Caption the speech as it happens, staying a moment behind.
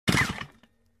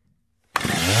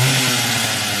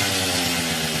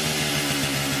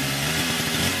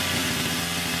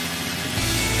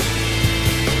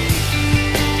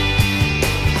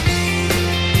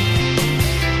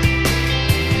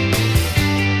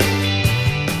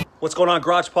What's going on,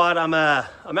 Garage Pod? I'm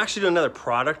actually doing another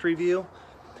product review,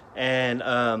 and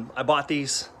I bought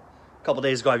these a couple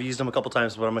days ago. I've used them a couple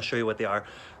times, but I'm gonna show you what they are.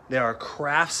 They are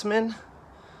Craftsman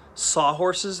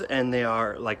sawhorses, and they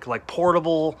are like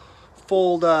portable,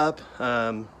 fold up.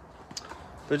 They're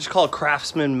just called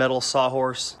Craftsman metal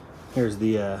sawhorse. Here's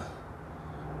the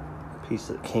piece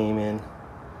that came in.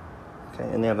 Okay,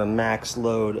 and they have a max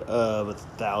load of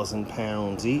 1,000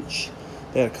 pounds each.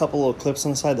 They had a couple little clips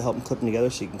on the side to help them clip them together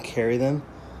so you can carry them.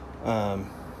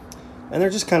 And they're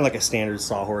just kind of like a standard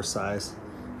sawhorse size.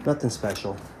 Nothing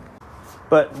special.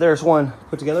 But there's one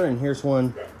put together, and here's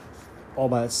one all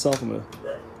by itself. I'm going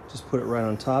to just put it right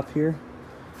on top here.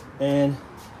 And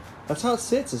that's how it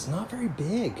sits. It's not very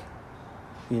big,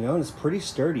 you know, and it's pretty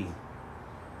sturdy.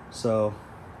 So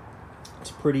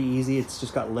it's pretty easy. It's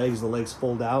just got legs. The legs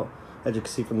fold out. As you can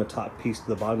see from the top piece to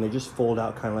the bottom, they just fold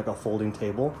out kind of like a folding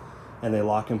table. And they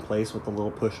lock in place with the little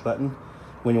push button.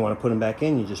 When you want to put them back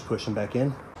in, you just push them back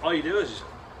in. All you do is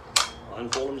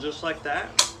unfold them just like that.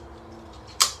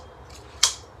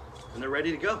 And they're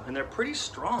ready to go. And they're pretty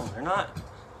strong. They're not,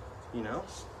 you know.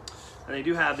 And they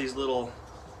do have these little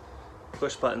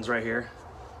push buttons right here.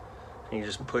 And you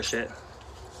just push it.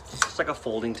 It's like a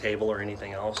folding table or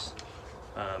anything else.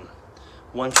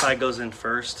 One side goes in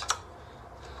first.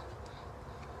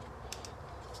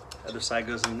 The other side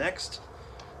goes in next.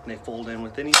 And they fold in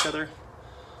within each other.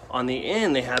 On the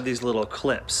end, they have these little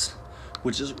clips,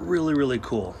 which is really, really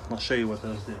cool. I'll show you what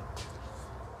those do.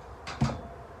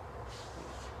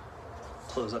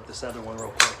 Close up this other one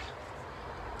real quick.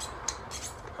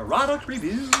 Product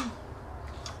review.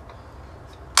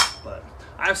 But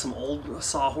I have some old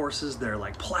sawhorses. They're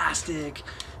like plastic,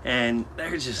 and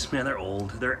they're just, man, they're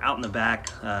old. They're out in the back.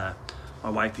 My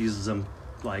wife uses them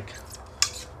like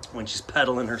when she's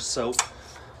pedaling her soap.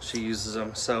 She uses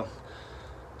them. So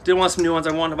did want some new ones.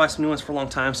 I wanted to buy some new ones for a long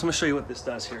time, so I'm gonna show you what this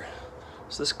does here.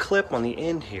 So this clip on the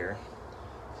end here,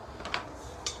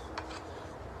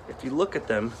 if you look at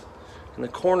them in the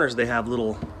corners, they have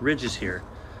little ridges here,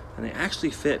 and they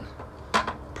actually fit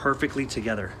perfectly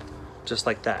together, just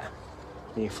like that.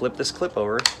 And you flip this clip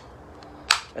over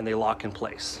and they lock in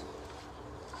place.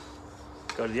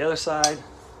 Go to the other side.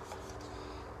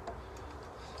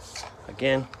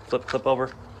 Again, flip clip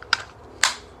over,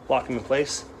 lock them in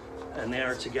place, and they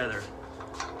are together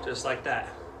just like that.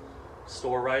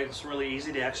 Store right, it's really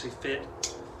easy. They actually fit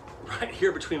right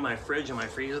here between my fridge and my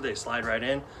freezer. They slide right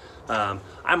in.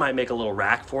 I might make a little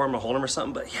rack for them to hold them or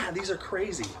something, but yeah, these are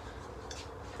crazy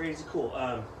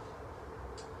cool.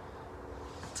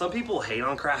 Some people hate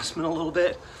on Craftsman a little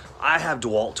bit. I have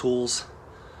DeWalt tools,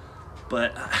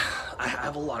 but I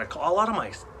have a lot of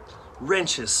my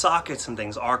wrenches, sockets, and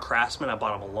things are Craftsman. I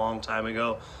bought them a long time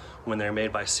ago when they're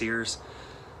made by Sears,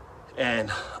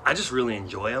 and I just really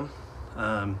enjoy them.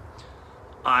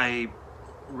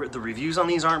 The reviews on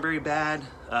these aren't very bad.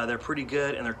 They're pretty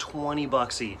good, and they're 20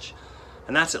 bucks each,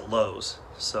 and that's at Lowe's.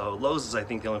 So Lowe's is, I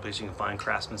think, the only place you can find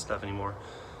Craftsman stuff anymore.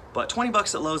 But 20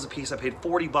 bucks at Lowe's a piece. I paid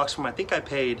 40 bucks for them. I think I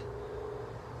paid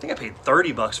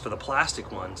 30 bucks for the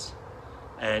plastic ones.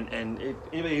 And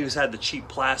anybody who's had the cheap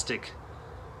plastic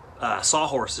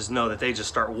sawhorses know that they just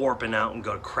start warping out and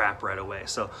go to crap right away.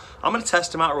 So I'm gonna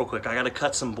test them out real quick. I gotta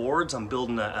cut some boards. I'm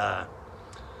building a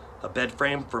bed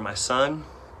frame for my son.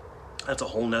 That's a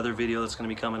whole nother video that's gonna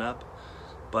be coming up.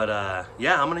 But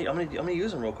yeah, I'm gonna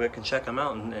use them real quick and check them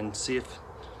out and see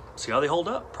how they hold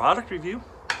up. Product review.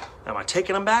 Am I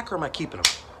taking them back or am I keeping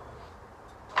them?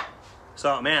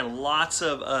 So man, lots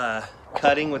of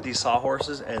cutting with these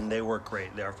sawhorses, and they work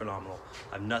great. They are phenomenal.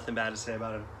 I have nothing bad to say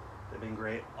about them. They've been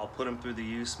great. I'll put them through the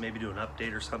use, maybe do an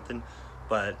update or something.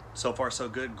 But so far so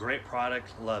good. Great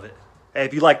product. Love it. Hey,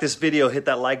 if you like this video, hit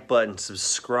that like button,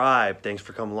 subscribe. Thanks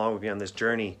for coming along with me on this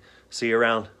journey. See you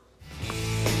around.